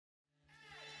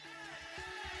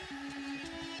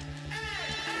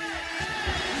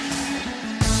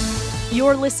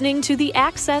You're listening to the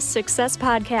Access Success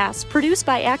Podcast, produced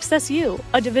by Access U,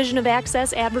 a division of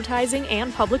Access Advertising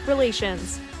and Public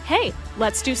Relations. Hey,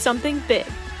 let's do something big.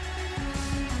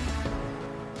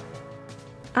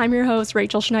 I'm your host,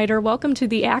 Rachel Schneider. Welcome to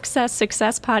the Access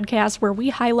Success Podcast, where we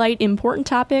highlight important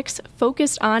topics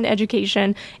focused on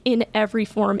education in every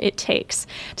form it takes.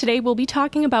 Today, we'll be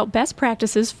talking about best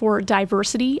practices for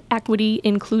diversity, equity,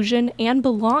 inclusion, and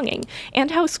belonging,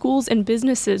 and how schools and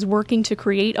businesses working to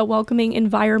create a welcoming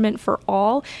environment for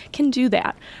all can do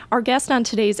that. Our guest on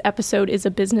today's episode is a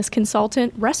business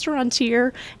consultant,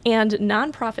 restaurateur, and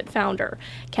nonprofit founder.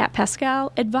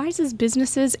 Pascal advises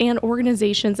businesses and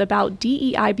organizations about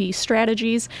DEI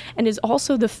strategies and is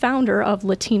also the founder of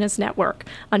Latinas Network,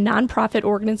 a nonprofit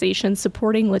organization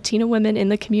supporting Latina women in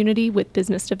the community with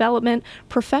business development,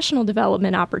 professional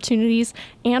development opportunities,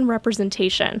 and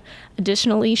representation.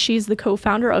 Additionally, she's the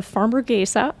co-founder of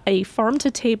Farmburguesa, a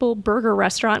farm-to-table burger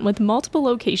restaurant with multiple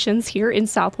locations here in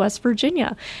Southwest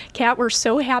Virginia. Kat, we're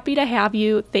so happy to have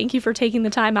you. Thank you for taking the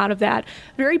time out of that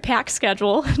very packed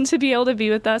schedule to be able to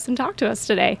be with us and talk to us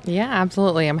today. Yeah,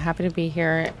 absolutely. I'm happy to be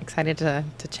here. Excited to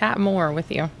chat more with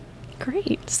you.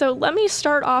 Great. So let me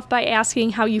start off by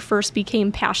asking how you first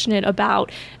became passionate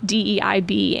about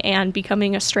DEIB and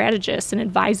becoming a strategist and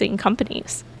advising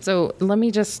companies. So let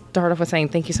me just start off with saying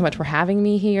thank you so much for having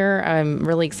me here. I'm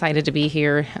really excited to be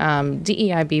here.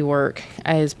 DEIB work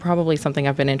is probably something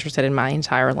I've been interested in my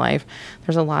entire life.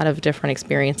 There's a lot of different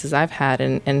experiences I've had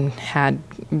and had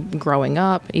growing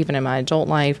up, even in my adult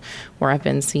life, where I've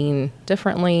been seen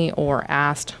differently or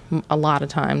asked a lot of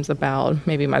times about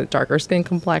maybe my darker skin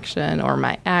complexion or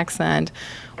my accent,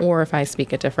 or if I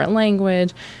speak a different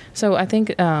language. So I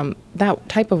think that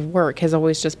type of work has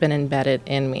always just been embedded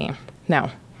in me.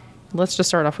 Now, let's just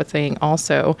start off with saying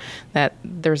also that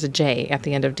there's a J at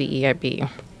the end of DEIB.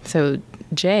 So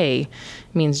J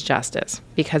means justice,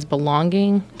 because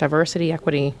belonging, diversity,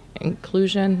 equity,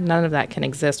 inclusion, none of that can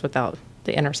exist without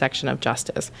the intersection of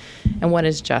justice. And what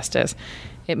is justice?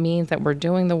 It means that we're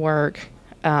doing the work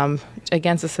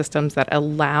against the systems that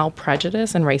allow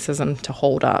prejudice and racism to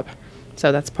hold up.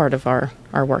 So that's part of our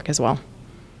work as well.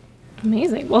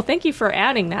 Amazing. Well, thank you for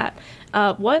adding that.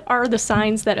 What are the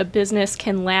signs that a business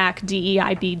can lack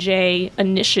DEIBJ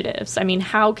initiatives? I mean,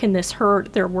 how can this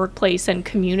hurt their workplace and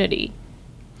community?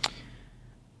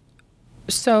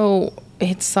 So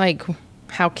it's like,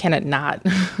 how can it not,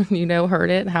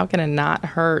 hurt it? How can it not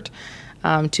hurt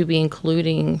to be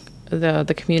including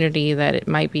the community that it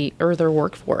might be, or their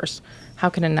workforce? How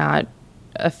can it not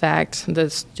affect the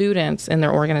students in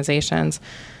their organizations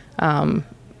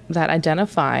that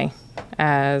identify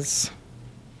as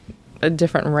a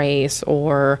different race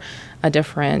or a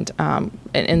different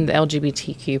in the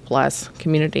LGBTQ plus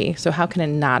community? So how can it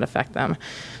not affect them?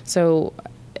 So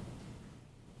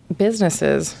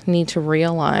businesses need to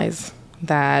realize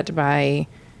that by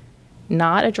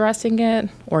not addressing it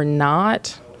or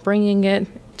not bringing it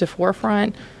to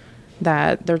forefront,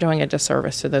 that they're doing a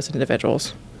disservice to those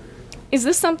individuals. Is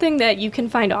this something that you can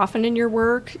find often in your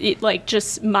work? Like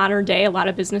just modern day, a lot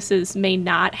of businesses may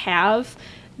not have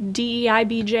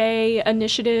DEIBJ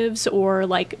initiatives or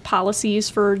like policies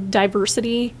for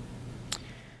diversity?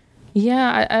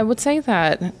 Yeah, I would say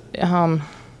that,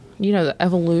 the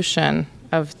evolution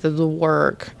of the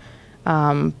work,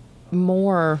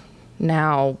 more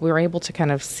now we're able to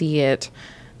kind of see it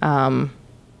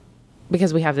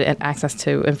because we have the access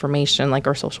to information like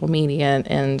our social media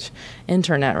and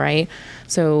internet, right?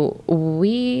 So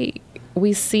we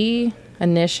see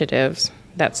initiatives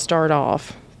that start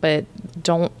off but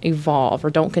don't evolve or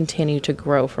don't continue to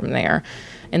grow from there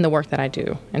in the work that I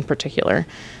do in particular.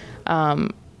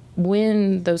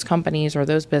 When those companies or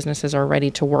those businesses are ready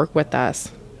to work with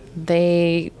us,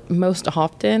 they most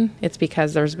often it's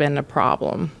because there's been a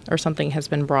problem or something has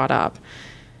been brought up.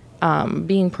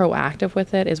 Being proactive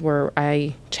with it is where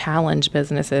I challenge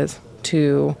businesses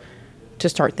to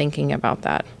start thinking about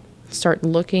that. Start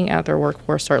looking at their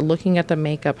workforce, start looking at the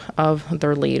makeup of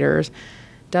their leaders.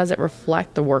 Does it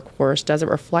reflect the workforce? Does it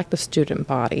reflect the student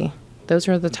body? Those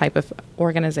are the type of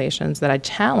organizations that I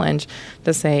challenge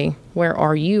to say, where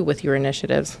are you with your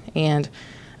initiatives? And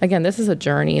again, this is a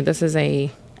journey. This is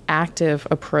a active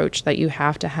approach that you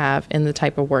have to have in the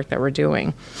type of work that we're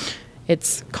doing.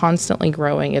 It's constantly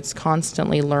growing. It's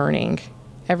constantly learning.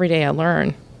 Every day I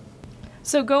learn.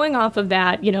 So going off of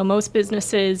that, most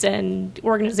businesses and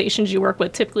organizations you work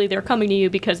with, typically they're coming to you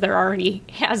because there already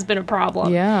has been a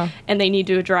problem. Yeah. And they need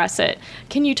to address it.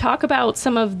 Can you talk about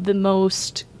some of the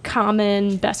most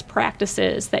common best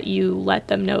practices that you let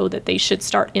them know that they should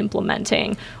start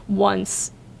implementing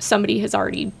once somebody has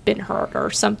already been hurt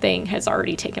or something has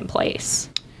already taken place?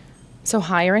 So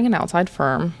hiring an outside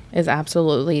firm is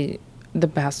absolutely the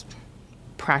best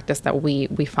practice that we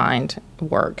find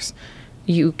works.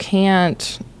 You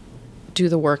can't do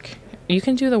the work. You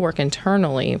can do the work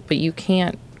internally, but you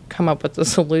can't come up with the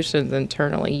solutions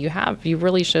internally. You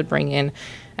really should bring in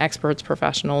experts,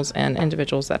 professionals, and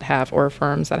individuals that have, or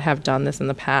firms that have done this in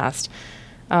the past.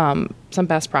 Some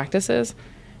best practices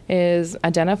is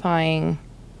identifying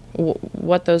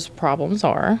what those problems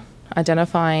are,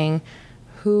 identifying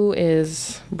who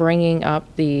is bringing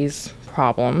up these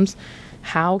problems,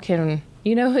 how can,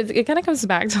 it kind of comes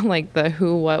back to like the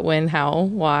who, what, when, how,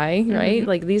 why, right? Mm-hmm.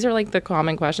 Like these are like the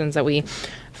common questions that we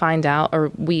find out,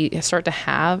 or we start to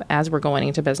have as we're going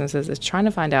into businesses, is trying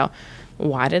to find out,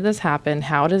 why did this happen?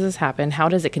 How does this happen? How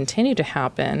does it continue to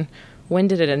happen? When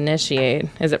did it initiate?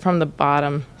 Is it from the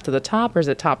bottom to the top, or is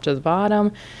it top to the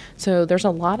bottom? So there's a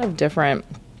lot of different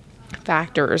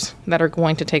factors that are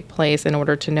going to take place in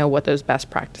order to know what those best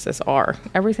practices are.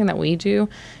 Everything that we do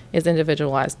is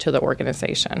individualized to the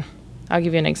organization. I'll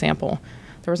give you an example.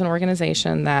 There was an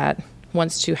organization that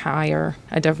wants to hire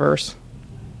a diverse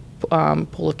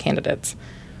pool of candidates.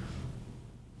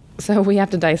 So we have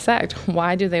to dissect,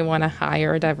 why do they want to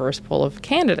hire a diverse pool of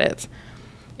candidates?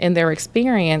 In their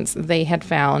experience, they had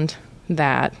found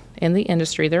that in the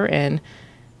industry they're in,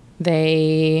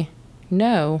 they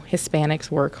know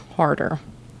Hispanics work harder.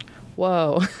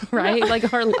 Whoa, right?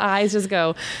 Like our eyes just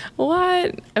go,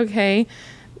 what? Okay.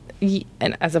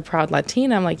 And as a proud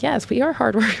Latina, I'm like, yes, we are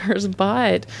hard workers,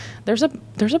 but there's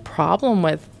a problem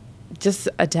with just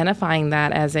identifying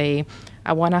that as I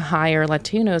want to hire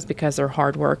Latinos because they're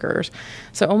hard workers.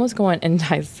 So almost going and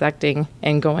dissecting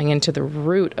and going into the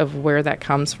root of where that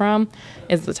comes from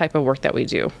is the type of work that we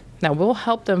do. Now, we'll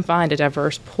help them find a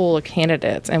diverse pool of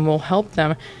candidates, and we'll help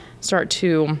them start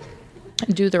to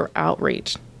do their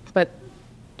outreach. But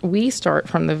we start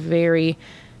from the very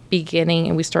beginning,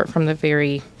 and we start from the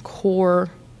very core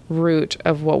root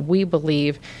of what we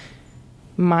believe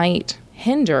might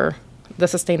hinder the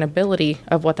sustainability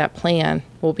of what that plan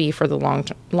will be for the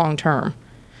long term.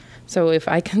 So if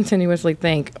I continuously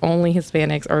think only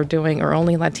Hispanics are doing, or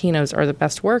only Latinos are the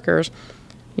best workers,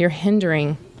 you're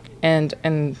hindering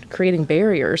and creating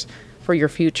barriers for your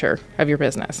future of your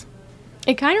business.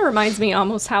 It kind of reminds me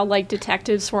almost how like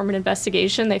detectives form an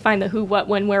investigation. They find the who, what,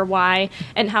 when, where, why,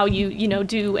 and how you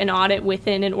do an audit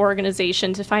within an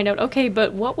organization to find out, okay,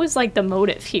 but what was like the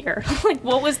motive here? Like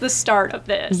what was the start of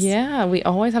this? Yeah, we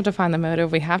always have to find the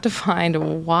motive. We have to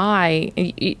find why,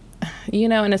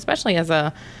 and especially as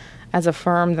a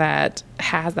firm that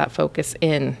has that focus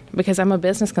in, because I'm a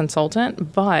business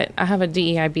consultant, but I have a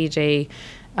DEI/BJ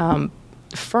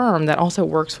firm that also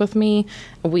works with me.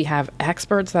 We have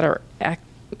experts that are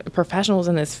professionals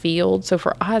in this field. So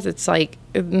for us, it's like,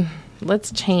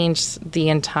 let's change the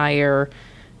entire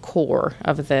core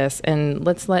of this, and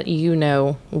let's let you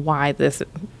know why this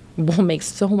will make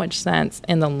so much sense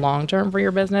in the long term for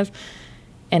your business,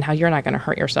 and how you're not going to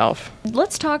hurt yourself.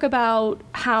 Let's talk about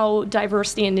how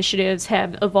diversity initiatives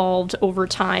have evolved over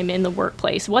time in the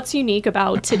workplace. What's unique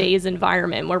about today's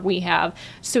environment where we have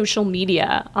social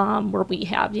media, where we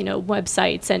have,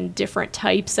 websites and different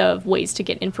types of ways to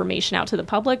get information out to the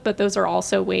public, but those are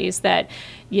also ways that,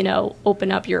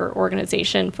 open up your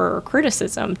organization for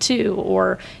criticism too,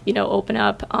 or, open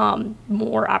up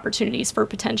more opportunities for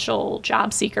potential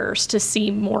job seekers to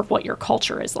see more of what your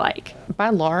culture is like. By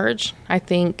large, I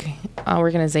think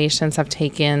organizations have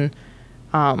taken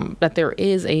that there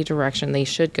is a direction they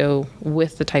should go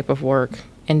with the type of work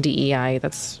in DEI.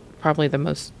 That's probably the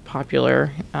most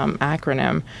popular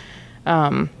acronym.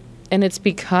 And it's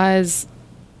because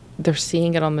they're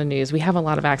seeing it on the news. We have a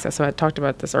lot of access. So I talked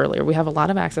about this earlier. We have a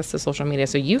lot of access to social media.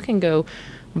 So you can go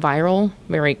viral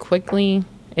very quickly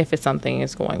if it's something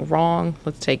is going wrong.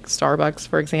 Let's take Starbucks,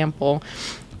 for example.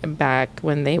 Back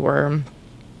when they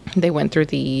went through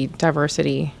the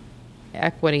diversity,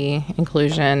 equity,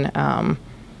 inclusion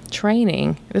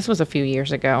training. This was a few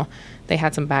years ago. They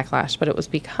had some backlash, but it was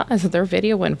because their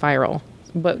video went viral.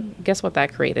 But guess what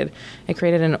that created? It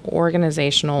created an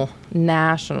organizational,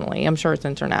 nationally, I'm sure it's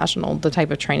international, the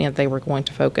type of training that they were going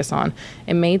to focus on.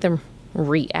 It made them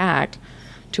react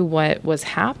to what was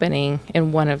happening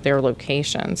in one of their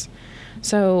locations.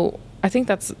 So I think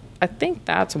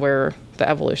that's where the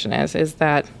evolution is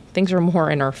that things are more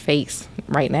in our face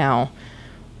right now.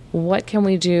 What can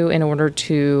we do in order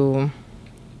to,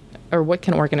 or what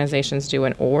can organizations do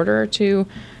in order to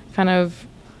kind of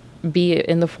be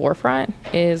in the forefront,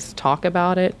 is talk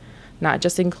about it, not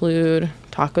just include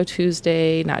Taco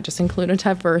Tuesday, not just include a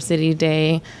diversity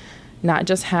day, not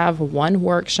just have one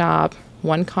workshop,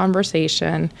 one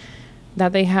conversation,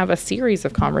 that they have a series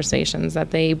of conversations,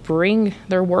 that they bring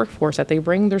their workforce, that they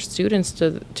bring their students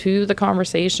to the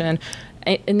conversation,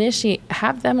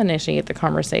 have them initiate the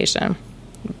conversation.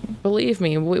 Believe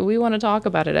me, we want to talk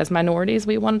about it. As minorities,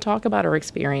 we want to talk about our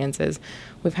experiences.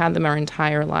 We've had them our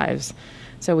entire lives.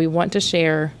 So we want to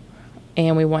share,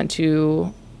 and we want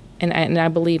to, and I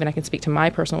believe, and I can speak to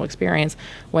my personal experience,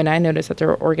 when I notice that there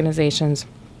are organizations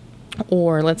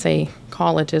or, let's say,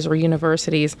 colleges or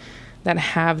universities that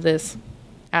have this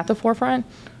at the forefront,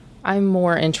 I'm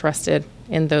more interested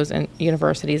in those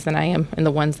universities than I am in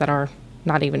the ones that are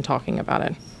not even talking about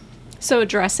it. So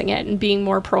addressing it and being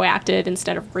more proactive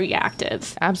instead of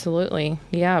reactive. Absolutely.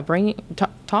 Yeah,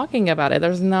 talking about it.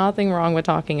 There's nothing wrong with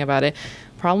talking about it.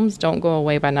 Problems don't go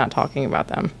away by not talking about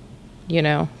them.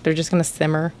 They're just going to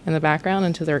simmer in the background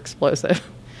until they're explosive.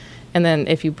 And then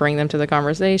if you bring them to the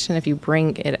conversation, if you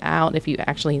bring it out, if you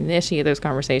actually initiate those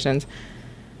conversations,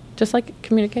 just like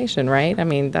communication, right? I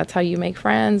mean, that's how you make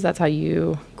friends. That's how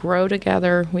you grow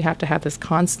together. We have to have this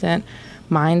constant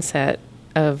mindset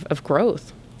of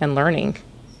growth and learning.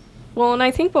 Well, and I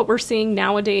think what we're seeing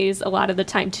nowadays a lot of the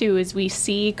time, too, is we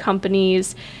see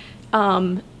companies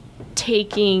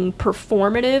taking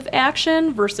performative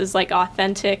action versus like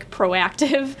authentic,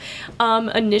 proactive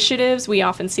initiatives. We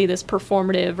often see this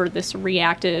performative or this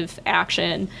reactive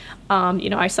action.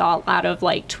 I saw a lot of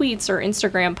like tweets or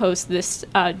Instagram posts this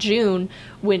June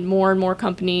when more and more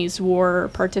companies were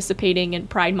participating in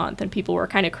Pride Month, and people were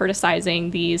kind of criticizing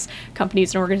these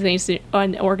companies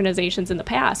and organizations in the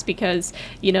past because,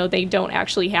 they don't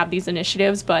actually have these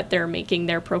initiatives, but they're making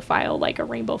their profile like a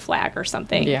rainbow flag or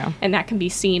something. Yeah. And that can be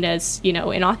seen as,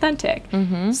 inauthentic.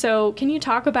 Mm-hmm. So can you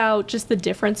talk about just the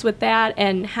difference with that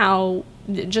and how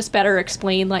just better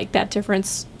explain like that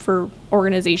difference for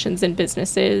organizations and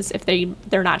businesses if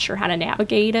they're not sure how to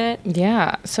navigate it?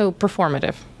 Yeah. So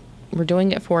performative. We're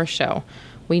doing it for a show.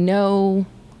 We know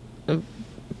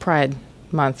Pride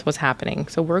Month was happening,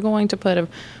 so we're going to put a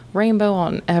rainbow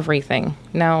on everything.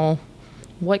 Now,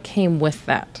 what came with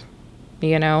that?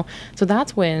 So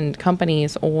that's when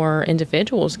companies or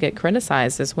individuals get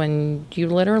criticized, is when you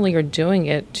literally are doing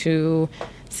it to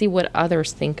see what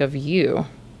others think of you,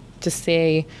 to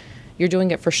say you're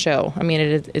doing it for show. I mean,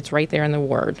 it's right there in the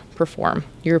word, perform.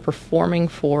 You're performing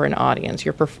for an audience.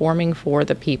 You're performing for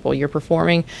the people. You're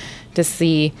performing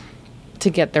to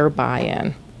get their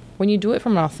buy-in. When you do it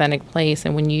from an authentic place,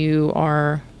 and when you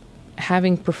are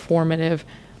having authentic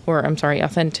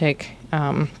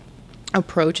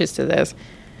approaches to this,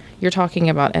 you're talking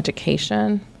about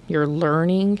education, you're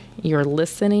learning, you're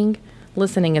listening.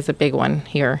 Listening is a big one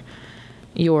here.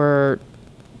 You're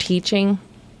teaching,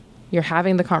 you're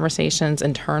having the conversations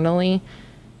internally,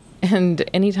 and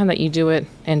anytime that you do it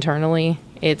internally,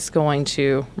 it's going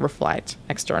to reflect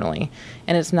externally,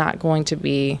 and it's not going to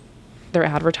be, their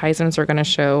advertisements are going to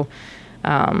show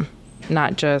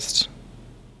not just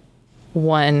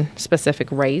one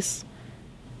specific race.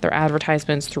 Their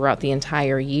advertisements throughout the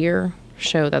entire year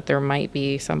show that there might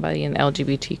be somebody in the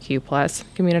LGBTQ plus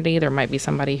community. There might be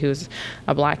somebody who's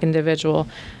a Black individual,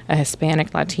 a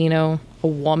Hispanic, Latino, a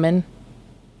woman,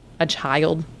 a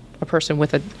child, a person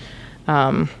with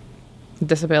a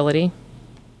disability.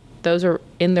 Those are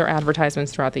in their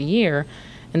advertisements throughout the year,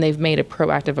 and they've made a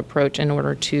proactive approach in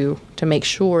order to make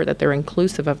sure that they're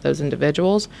inclusive of those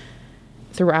individuals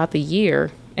throughout the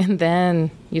year. And then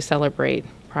you celebrate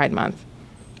Pride Month,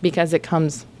 because it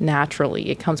comes naturally,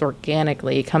 it comes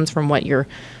organically, it comes from what your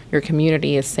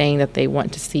community is saying that they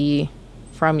want to see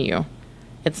from you.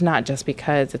 It's not just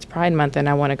because it's Pride Month and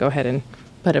I want to go ahead and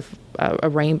put a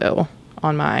rainbow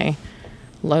on my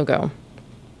logo.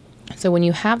 So when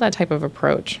you have that type of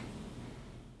approach,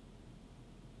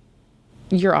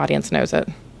 your audience knows it.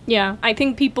 Yeah, I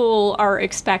think people are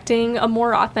expecting a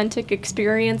more authentic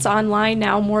experience online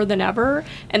now more than ever,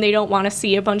 and they don't want to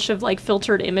see a bunch of like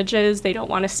filtered images. They don't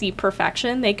want to see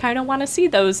perfection. They kind of want to see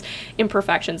those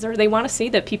imperfections, or they want to see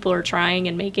that people are trying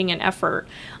and making an effort.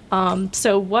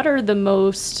 So what are the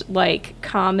most like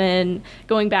common,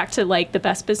 going back to like the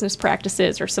best business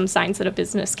practices or some signs that a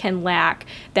business can lack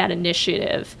that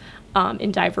initiative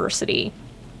in diversity?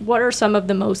 What are some of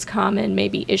the most common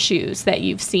maybe issues that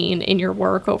you've seen in your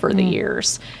work over the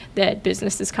years that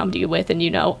businesses come to you with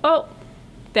and oh,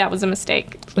 that was a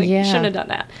mistake. Like, you shouldn't have done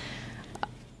that.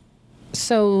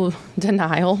 So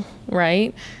denial,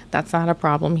 right? That's not a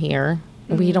problem here.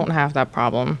 Mm-hmm. We don't have that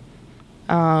problem.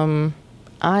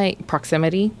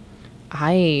 Proximity.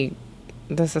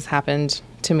 This has happened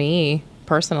to me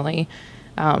personally,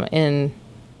 in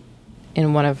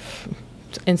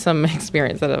some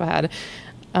experience that I've had.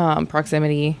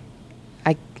 Proximity.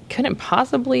 I couldn't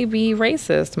possibly be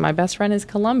racist. My best friend is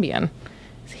Colombian.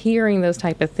 hearing those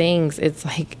type of things, it's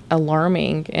like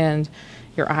alarming, and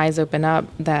your eyes open up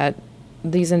that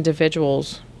these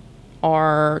individuals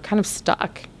are kind of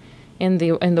stuck in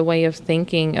the way of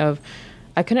thinking of,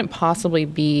 I couldn't possibly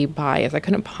be biased. I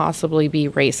couldn't possibly be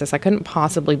racist. I couldn't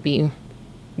possibly be,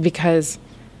 because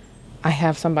I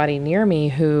have somebody near me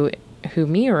who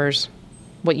mirrors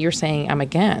what you're saying I'm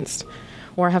against,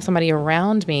 or I have somebody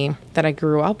around me that I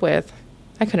grew up with.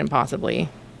 I couldn't possibly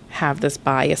have this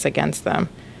bias against them.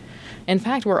 In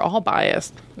fact, we're all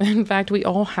biased. In fact, we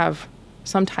all have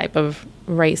some type of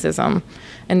racism,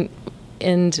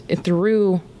 and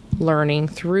through learning,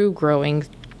 through growing,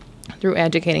 through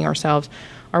educating ourselves,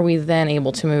 are we then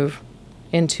able to move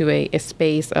into a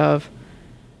space of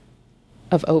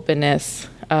openness,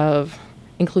 of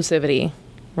inclusivity,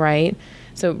 right?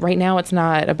 So right now it's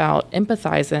not about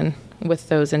empathizing with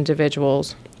those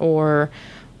individuals, or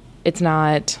it's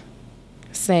not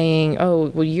saying, oh,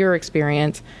 well, your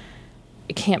experience,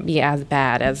 it can't be as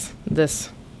bad as this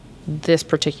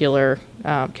particular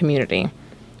community.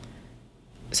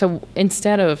 So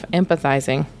instead of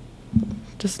empathizing,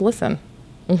 just listen.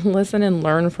 Listen and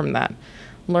learn from that.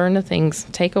 Learn the things.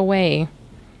 Take away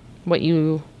what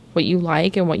you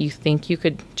like and what you think you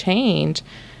could change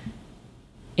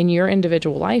in your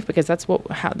individual life, because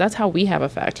that's how we have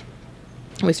effect.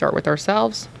 We start with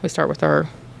ourselves. We start with our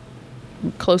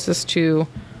closest to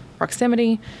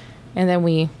proximity, and then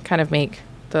we kind of make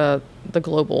the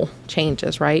global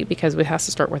changes, right? Because it has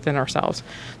to start within ourselves.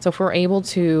 So if we're able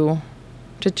to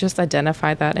just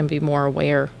identify that and be more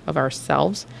aware of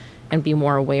ourselves and be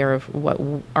more aware of what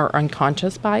our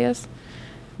unconscious bias,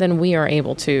 then we are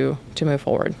able to move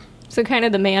forward. So kind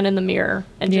of the man in the mirror,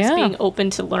 and just being open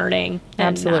to learning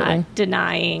and Absolutely. Not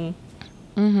denying.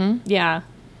 Mm-hmm. Yeah.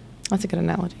 That's a good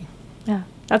analogy. Yeah.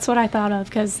 That's what I thought of,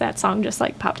 because that song just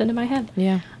like popped into my head.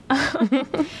 Yeah.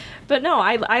 But no,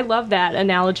 I love that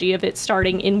analogy of it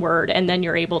starting inward, and then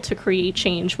you're able to create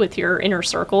change with your inner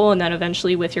circle and then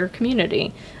eventually with your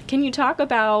community. Can you talk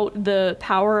about the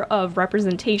power of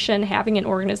representation, having an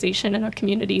organization in a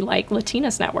community like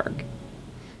Latinas Network?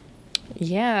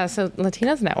 Yeah, so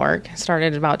Latinas Network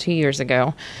started about 2 years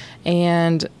ago.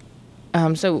 And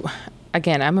so,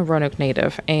 again, I'm a Roanoke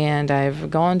native, and I've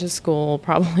gone to school,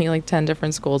 probably like 10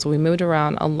 different schools. We moved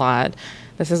around a lot.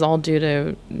 This is all due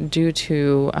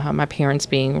to my parents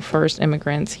being first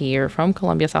immigrants here from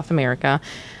Colombia, South America.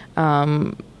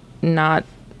 Not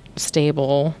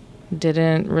stable,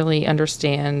 didn't really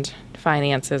understand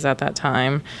finances at that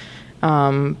time.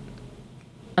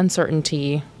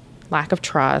 Uncertainty, lack of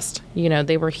trust.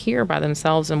 They were here by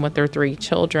themselves and with their 3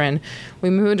 children. We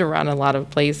moved around a lot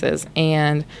of places,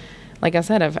 and like I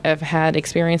said, I've had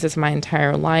experiences my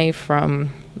entire life. I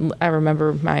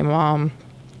remember my mom,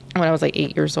 when I was like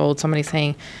 8 years old, somebody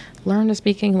saying, learn to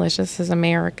speak English, this is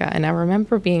America. And I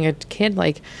remember being a kid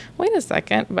like, wait a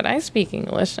second, but I speak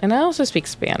English and I also speak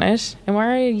Spanish. And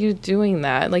why are you doing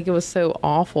that? Like, it was so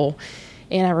awful.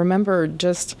 And I remember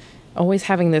just always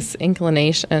having this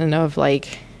inclination of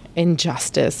like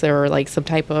injustice, or like some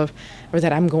type of, or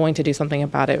that I'm going to do something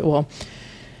about it. Well,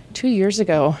 2 years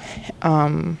ago,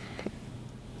 in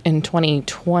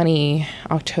 2020,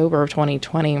 October of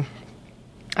 2020,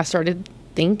 I started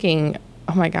thinking,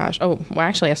 oh my gosh.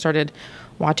 I started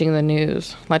watching the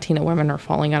news. Latina women are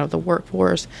falling out of the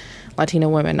workforce. Latina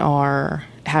women are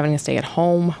having to stay at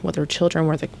home with their children.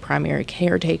 We're the primary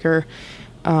caretaker.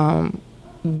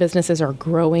 Businesses are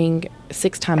growing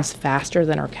 6 times faster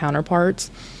than our counterparts.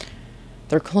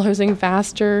 They're closing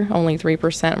faster. Only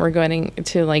 3% were going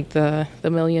to like the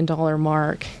 $1 million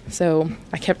mark. So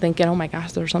I kept thinking, oh my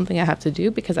gosh, there's something I have to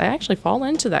do, because I actually fall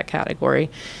into that category.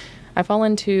 I fall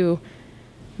into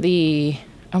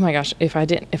oh my gosh, if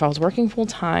I was working full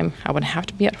time, I would have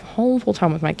to be at home full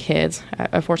time with my kids. I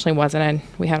unfortunately wasn't.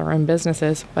 We had our own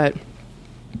businesses, but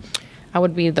I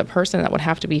would be the person that would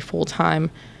have to be full time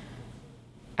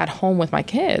at home with my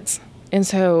kids. And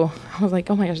so I was like,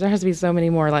 oh my gosh, there has to be so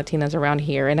many more Latinas around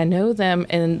here. And I know them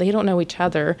and they don't know each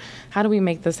other. How do we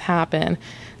make this happen?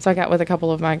 So I got with a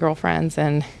couple of my girlfriends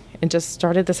and just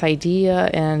started this idea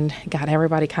and got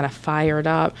everybody kind of fired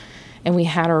up. And we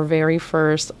had our very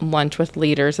first lunch with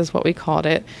leaders, is what we called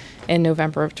it, in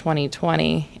November of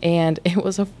 2020. And it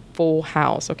was a full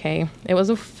house, okay? It was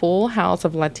a full house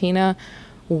of Latina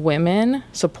women,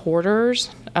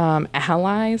 supporters,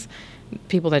 allies,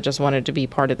 people that just wanted to be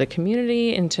part of the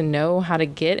community and to know how to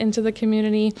get into the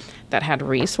community, that had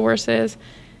resources.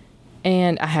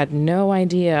 And I had no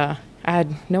idea how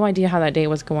that day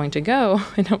was going to go.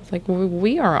 And I was like,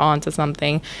 we are on to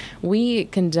something. We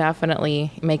can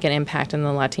definitely make an impact in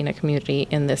the Latina community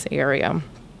in this area.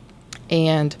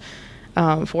 And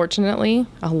Fortunately,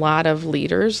 a lot of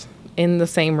leaders in the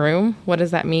same room. What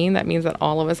does that mean? That means that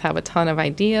all of us have a ton of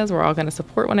ideas. We're all going to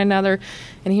support one another.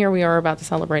 And here we are about to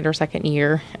celebrate our second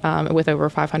year with over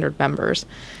 500 members.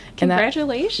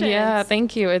 Congratulations. Yeah,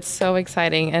 thank you. It's so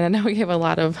exciting. And I know we gave a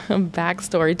lot of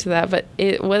backstory to that, but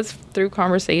it was through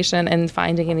conversation and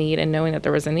finding a need and knowing that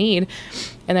there was a need.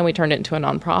 And then we turned it into a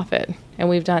nonprofit. And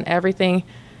we've done everything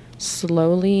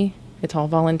slowly. It's all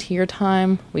volunteer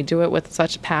time. We do it with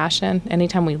such passion.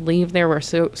 Anytime we leave there, we're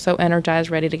so energized,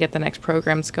 ready to get the next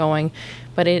programs going.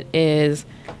 But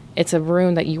it's a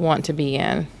room that you want to be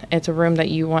in. It's a room that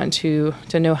you want to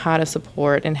know how to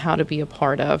support and how to be a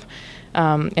part of.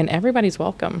 And everybody's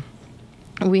welcome.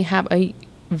 We have a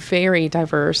very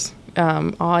diverse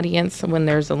audience when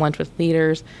there's a lunch with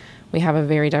leaders. We have a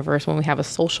very diverse when we have a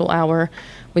social hour.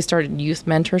 We started youth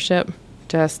mentorship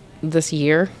just this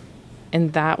year.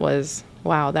 And that was,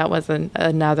 wow, that was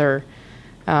another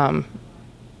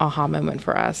aha moment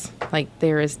for us. Like,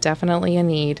 there is definitely a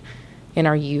need in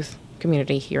our youth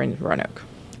community here in Roanoke.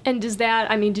 And does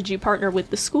that, I mean, did you partner with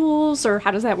the schools, or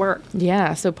how does that work?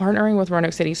 Yeah, so partnering with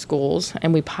Roanoke City Schools,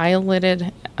 and we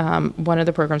piloted one of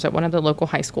the programs at one of the local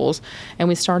high schools, and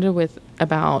we started with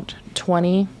about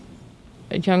 20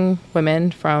 young women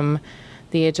from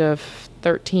the age of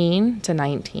 13 to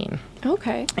 19.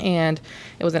 Okay. And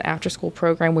it was an after-school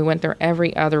program. We went there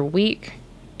every other week,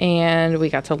 and we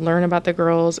got to learn about the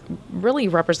girls, really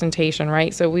representation,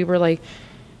 right? So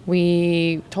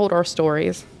we told our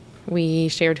stories. We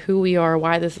shared who we are,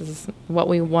 why this is what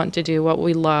we want to do, what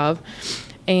we love.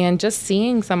 And just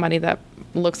seeing somebody that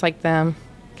looks like them,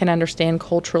 can understand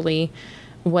culturally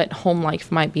what home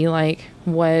life might be like,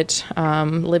 what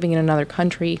living in another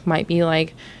country might be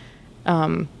like.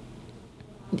 They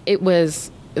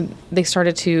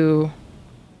started to,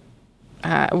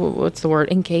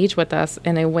 engage with us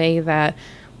in a way that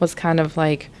was kind of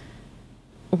like,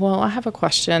 well, I have a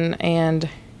question and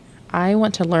I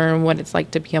want to learn what it's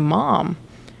like to be a mom.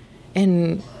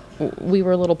 And we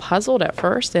were a little puzzled at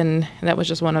first, and that was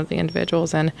just one of the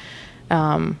individuals. And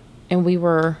we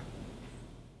were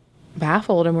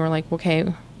baffled, and we were like,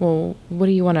 okay, well, what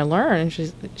do you want to learn? And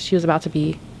she was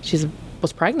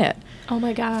pregnant. Oh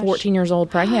my gosh. 14 years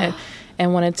old, pregnant,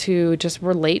 and wanted to just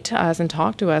relate to us and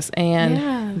talk to us.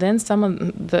 And then some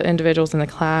of the individuals in the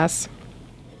class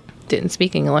didn't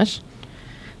speak English.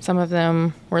 Some of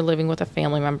them were living with a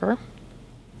family member.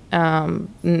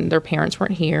 Their parents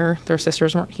weren't here. Their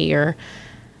sisters weren't here.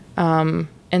 And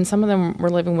some of them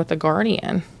were living with a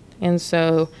guardian. And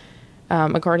so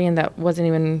a guardian that wasn't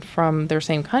even from their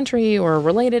same country or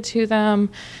related to them.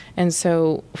 And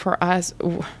so for us,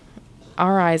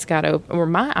 our eyes got open, or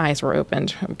my eyes were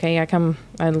opened. Okay, I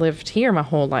lived here my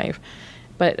whole life.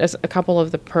 But as a couple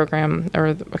of the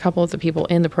people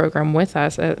in the program with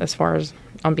us, as far as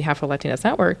on behalf of Latinas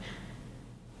Network,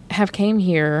 have came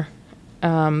here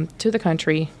to the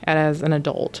country as an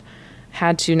adult,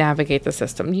 had to navigate the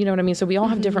system. You know what I mean? So we all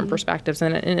have different perspectives.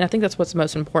 And I think that's what's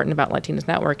most important about Latinas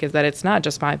Network, is that it's not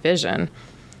just my vision.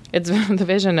 It's the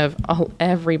vision of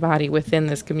everybody within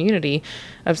this community,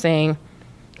 of saying,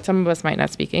 some of us might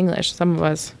not speak English. Some of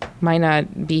us might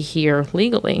not be here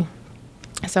legally.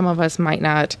 Some of us might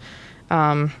not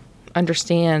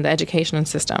understand the education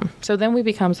system. So then we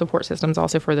become support systems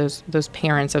also for those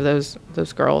parents of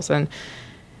those girls. And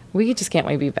we just can't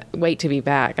wait to be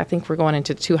back. I think we're going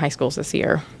into 2 high schools this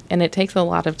year. And it takes a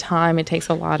lot of time. It takes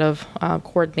a lot of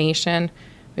coordination.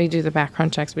 We do the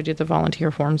background checks. We do the volunteer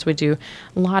forms. We do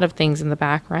a lot of things in the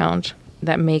background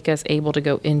that make us able to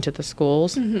go into the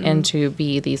schools and to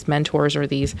be these mentors or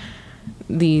these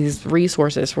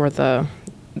resources for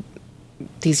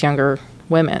these younger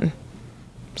women.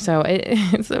 So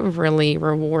it's a really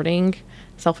rewarding,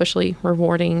 selfishly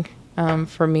rewarding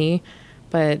for me.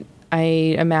 But I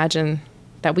imagine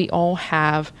that we all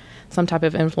have some type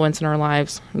of influence in our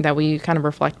lives that we kind of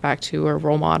reflect back to, a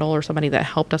role model or somebody that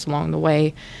helped us along the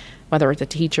way, whether it's a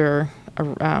teacher,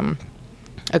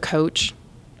 a coach,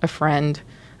 a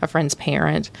friend's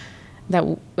parent, that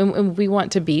we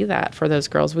want to be that for those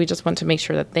girls. We just want to make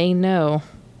sure that they know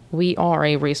we are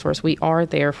a resource. We are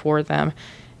there for them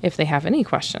if they have any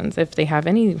questions, if they have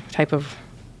any type of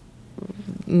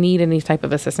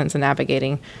assistance in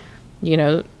navigating,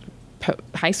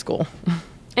 high school.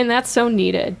 And that's so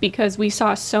needed, because we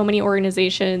saw so many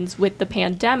organizations with the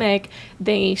pandemic,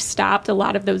 they stopped a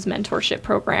lot of those mentorship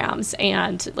programs.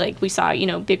 And like we saw,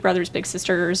 Big Brothers Big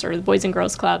Sisters or the Boys and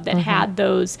Girls Club that had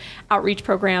those outreach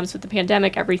programs with the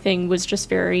pandemic. Everything was just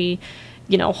very,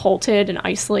 halted and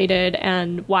isolated.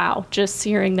 And wow, just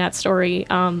hearing that story,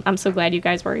 I'm so glad you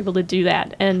guys were able to do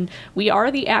that. And we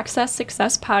are the Access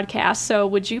Success Podcast. So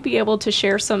would you be able to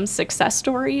share some success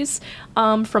stories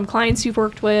from clients you've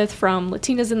worked with, from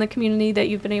Latinas in the community that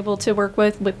you've been able to work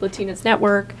with Latinas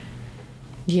Network?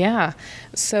 Yeah.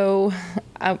 So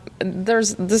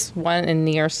there's this one and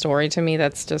near story to me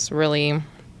that's just really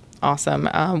awesome.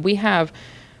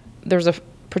 There's a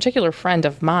particular friend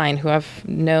of mine who I've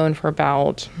known for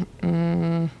about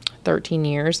 13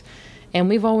 years, and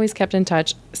we've always kept in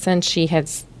touch since she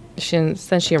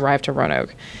arrived to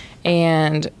Roanoke.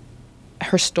 And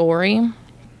her story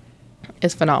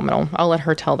is phenomenal. I'll let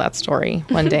her tell that story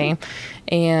one day.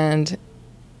 And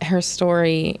her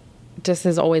story just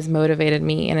has always motivated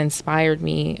me and inspired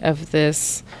me, of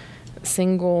this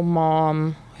single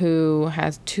mom who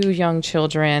has 2 young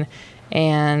children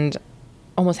and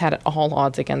almost had all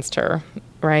odds against her,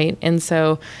 right? And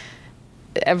so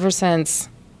ever since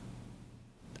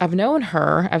I've known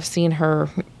her, I've seen her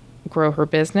grow her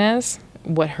business,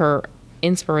 what her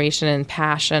inspiration and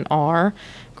passion are,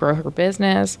 grow her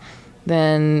business,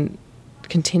 then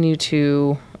continue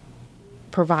to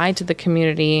provide to the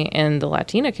community, and the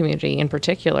Latina community in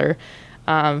particular,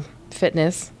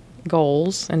 fitness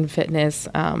goals and fitness,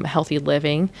 healthy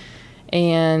living,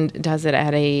 and does it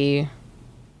at a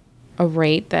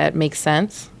rate that makes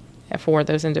sense for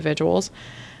those individuals.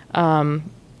 And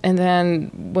then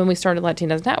when we started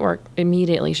Latinas Network,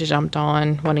 immediately she jumped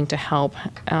on wanting to help.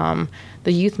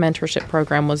 The youth mentorship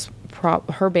program was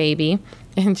her baby,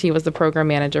 and she was the program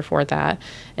manager for that.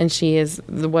 And she was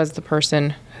the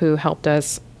person who helped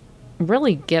us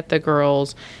really get the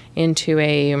girls into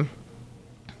an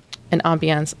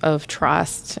ambiance of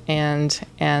trust and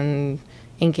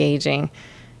engaging.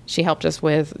 She helped us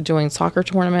with doing soccer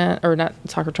games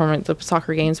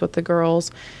with the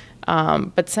girls.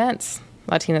 But since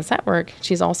Latinas Network,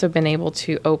 she's also been able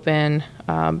to open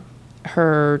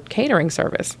her catering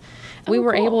service. We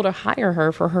were able to hire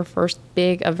her for her first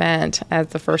big event as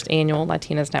the first annual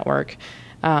Latinas Network,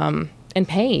 and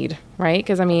paid, right?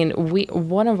 Because,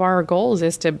 one of our goals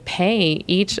is to pay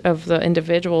each of the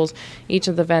individuals, each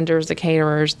of the vendors, the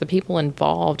caterers, the people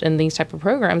involved in these type of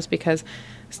programs, because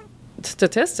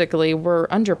statistically, we're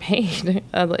underpaid.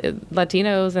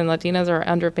 Latinos and Latinas are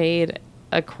underpaid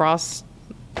across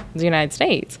the United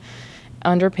States.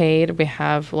 Underpaid, we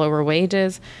have lower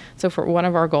wages. So for one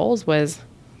of our goals was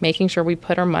making sure we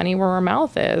put our money where our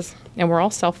mouth is. And we're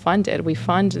all self-funded. We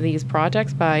fund these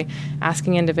projects by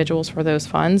asking individuals for those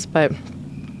funds,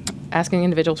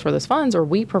 or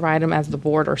we provide them as the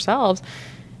board ourselves.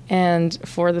 And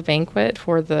for the banquet,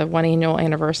 for the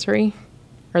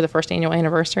the first annual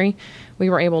anniversary, we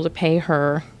were able to pay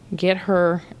her, get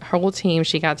her whole team.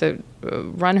 She got to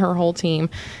run her whole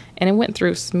team, and it went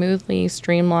through smoothly,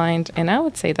 streamlined. And I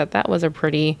would say that was a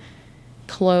pretty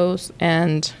close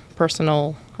and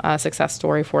personal success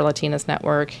story for Latinas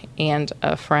Network and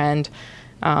a friend,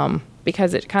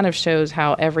 because it kind of shows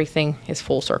how everything is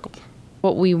full circle.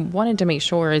 What we wanted to make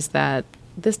sure is that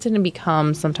this didn't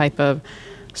become some type of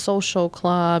social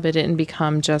club. It didn't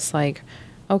become just like,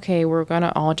 okay, we're going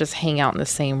to all just hang out in the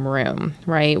same room,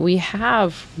 right? We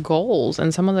have goals,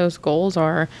 and some of those goals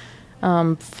are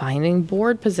finding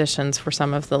board positions for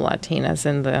some of the Latinas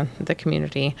in the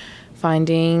community,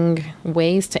 finding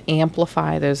ways to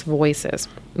amplify those voices.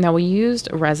 Now, we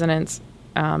used residence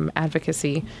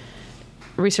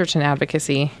research and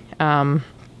advocacy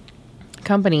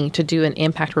company to do an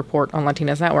impact report on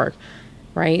Latinas Network,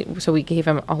 right? So we gave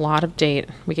them a lot of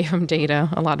data. We gave him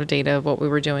a lot of data of what we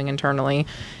were doing internally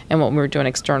and what we were doing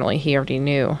externally. He already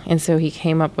knew. And so he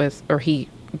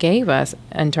gave us,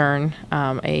 in turn,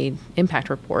 a impact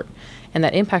report. And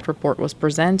that impact report was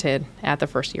presented at the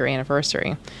first year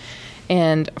anniversary.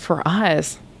 And for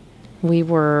us, we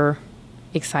were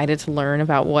excited to learn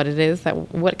about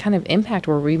what kind of impact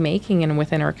were we making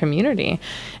within our community.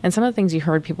 And some of the things you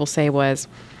heard people say was,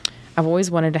 I've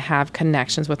always wanted to have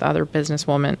connections with other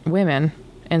women,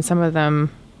 and some of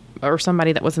them, or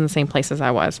somebody that was in the same place as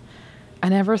I was. I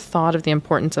never thought of the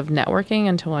importance of networking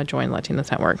until I joined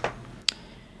Latinas Network.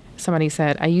 Somebody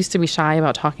said, I used to be shy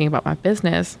about talking about my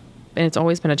business, and it's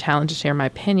always been a challenge to share my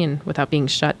opinion without being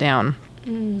shut down.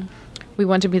 Mm. We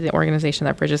want to be the organization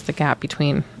that bridges the gap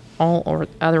between all or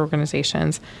other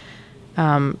organizations,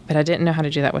 but I didn't know how to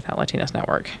do that without Latinas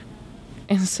Network.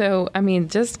 And so,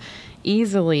 just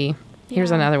easily,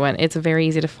 here's another one. It's very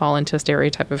easy to fall into a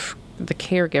stereotype of the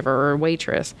caregiver or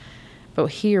waitress, but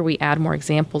here we add more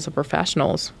examples of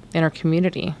professionals in our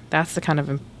community. That's the kind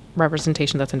of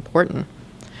representation that's important.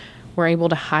 We're able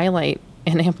to highlight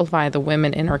and amplify the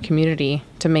women in our community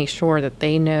to make sure that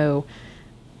they know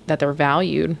that they're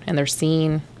valued and they're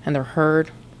seen and they're heard,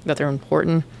 that they're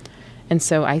important. And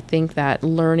so I think that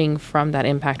learning from that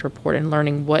impact report and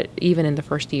learning what, even in the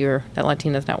first year that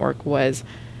Latinas Network was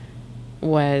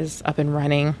up and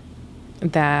running,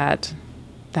 that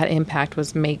impact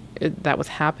was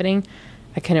happening.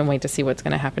 I couldn't wait to see what's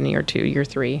going to happen in year 2, year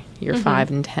 3, year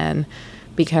 5, and 10,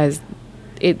 because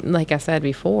it, like I said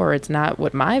before, it's not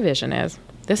what my vision is.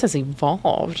 This has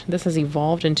evolved. This has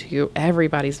evolved into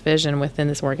everybody's vision within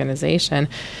this organization,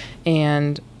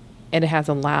 and it has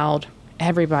allowed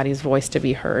everybody's voice to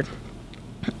be heard.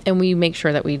 And we make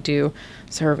sure that we do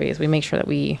surveys. We make sure that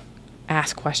we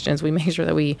ask questions. We make sure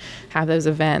that we have those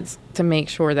events to make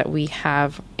sure that we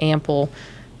have ample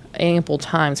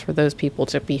times for those people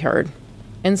to be heard.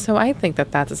 And so I think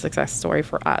that that's a success story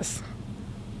for us.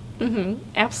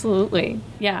 Absolutely.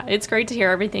 Yeah, it's great to hear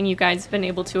everything you guys have been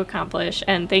able to accomplish.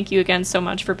 And thank you again so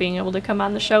much for being able to come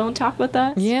on the show and talk with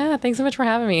us. Yeah, thanks so much for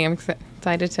having me. I'm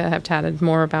excited to have chatted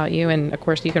more about you. And, of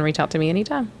course, you can reach out to me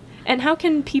anytime. And how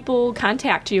can people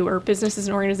contact you, or businesses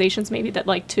and organizations maybe that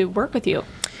like to work with you?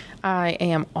 I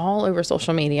am all over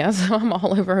social media, so I'm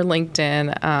all over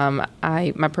LinkedIn.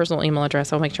 My personal email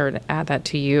address, I'll make sure to add that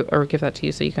to you or give that to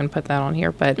you so you can put that on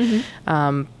here. But,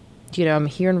 I'm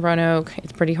here in Roanoke.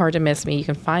 It's pretty hard to miss me. You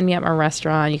can find me at my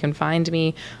restaurant. You can find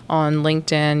me on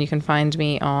LinkedIn. You can find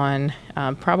me on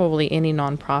probably any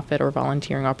nonprofit or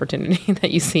volunteering opportunity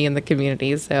that you see in the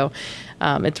community. So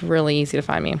it's really easy to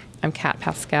find me. I'm Kat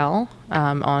Pascal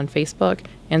on Facebook,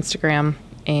 Instagram,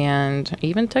 and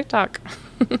even TikTok.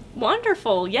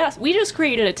 Wonderful. Yes, we just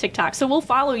created a TikTok, so we'll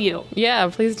follow you. Yeah,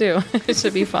 please do. It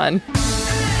should be fun.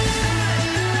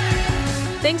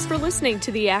 Thanks for listening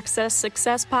to the Access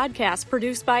Success Podcast,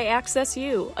 produced by Access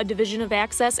U, a division of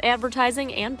Access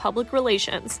Advertising and Public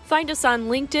Relations. Find us on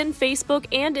LinkedIn, Facebook,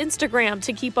 and Instagram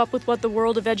to keep up with what the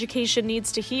world of education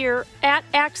needs to hear, at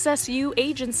Access U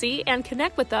Agency, and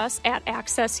connect with us at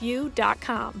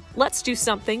accessu.com. Let's do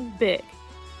something big.